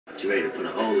You ready to put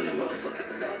a hole in the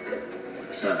motherfucker.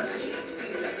 Besides,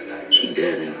 he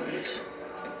dead anyways.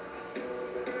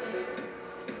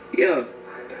 Yo.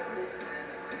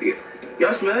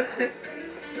 Y'all smell that?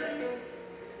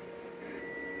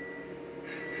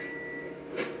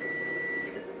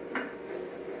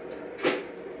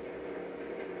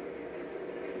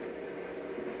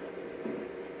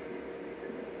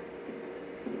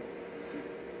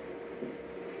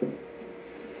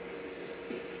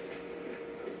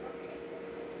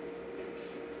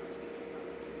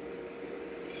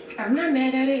 I'm not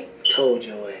mad at it. Told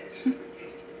your ass.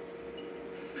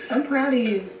 I'm proud of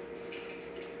you.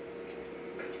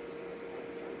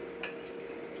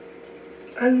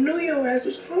 I knew your ass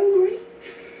was hungry.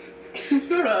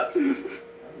 Shut up.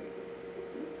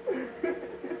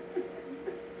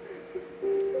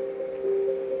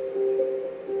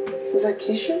 Is that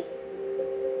Keisha?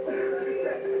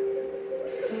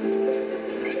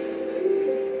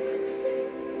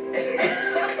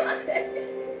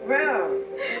 Well,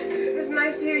 it's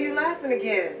nice to hear you laughing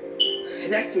again.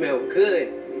 That smelled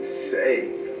good.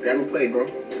 Say, grab a plate, bro.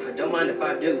 I don't mind if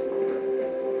I do.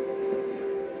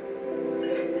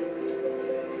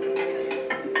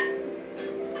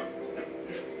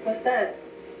 What's that?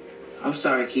 I'm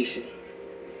sorry, Keisha.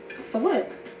 For what?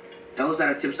 Those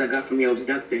are the tips I got from your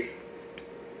abductor.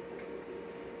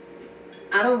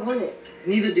 I don't want it.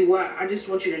 Neither do I. I just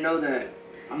want you to know that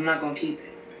I'm not gonna keep it.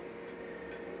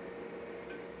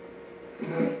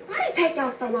 Why did it take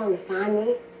y'all so long to find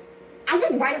me? I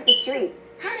was right up the street.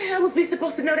 How the hell was we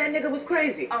supposed to know that nigga was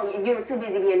crazy? Oh, you were too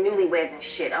busy being newlyweds and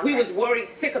shit. Okay. We was worried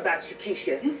sick about you,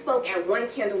 Keisha. You spoke at one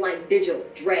candlelight vigil,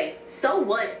 Dre. So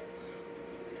what?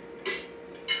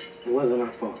 It wasn't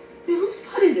our fault. Whose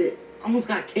fault is it? Almost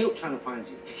got killed trying to find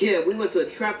you. Yeah, we went to a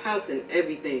trap house and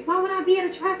everything. Why would I be at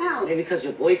a trap house? Maybe because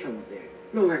your boyfriend was there.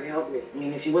 Lord help me. I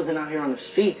mean, if he wasn't out here on the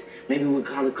streets, maybe we'd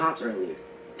call the cops earlier.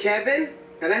 Kevin,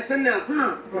 now that's enough.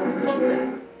 Huh? Fuck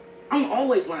that. I'm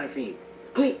always lying for you.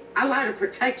 I mean, I lie to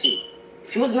protect you.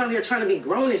 If you wasn't out here trying to be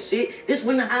grown and shit, this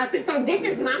wouldn't have happened. So this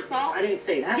is my fault? I didn't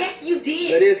say that. Yes, you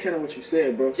did. That is kind of what you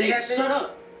said, bro. Jake, Kevin, shut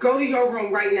up. Go to your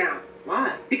room right now.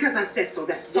 Why? Because I said so,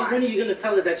 that's So why. when are you gonna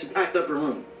tell her that you packed up her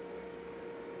room?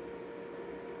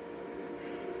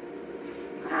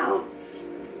 Wow.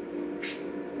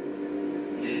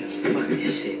 Man, fuck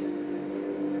this shit.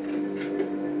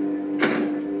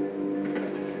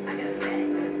 I gotta bed.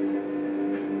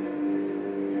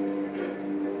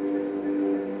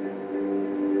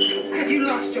 Have you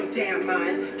lost your damn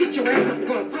mind? Get your ass up and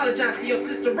go apologize to your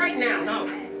sister right now. No.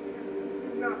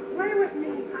 Now, play with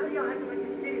me. How do y'all act like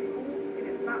this shit is cool and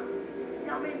it's not?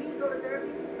 Y'all made me go to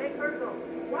therapy, make her go.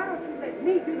 Why don't you let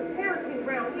me do the parenting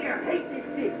around here? I hate this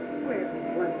shit. Swear to me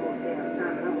one more damn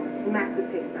time and I'm gonna smack the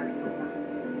taste out of you.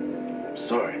 I'm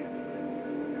sorry.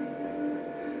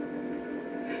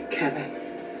 Kevin,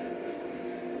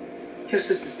 your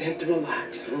sister's been through a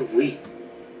lot. So have we.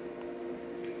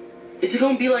 Is it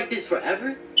gonna be like this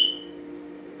forever?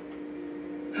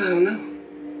 I don't know.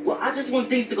 Well, I just want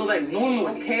things to go back normal.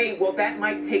 Okay, well, that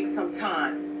might take some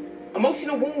time.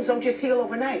 Emotional wounds don't just heal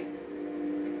overnight.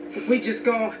 We just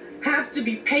gonna have to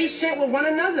be patient with one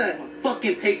another.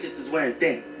 Fucking patience is wearing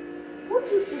thin. What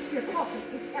do you think you're talking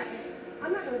to, Kevin?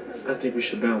 I'm not gonna tell you. I think we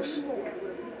should bounce.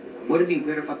 Would it be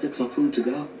weird if I took some food to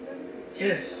go?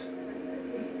 Yes.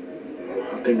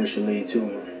 I think we should leave too,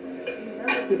 man.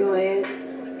 You go ahead.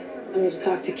 I need to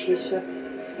talk to Keisha.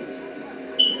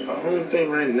 I don't think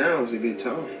right now is a good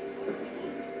time.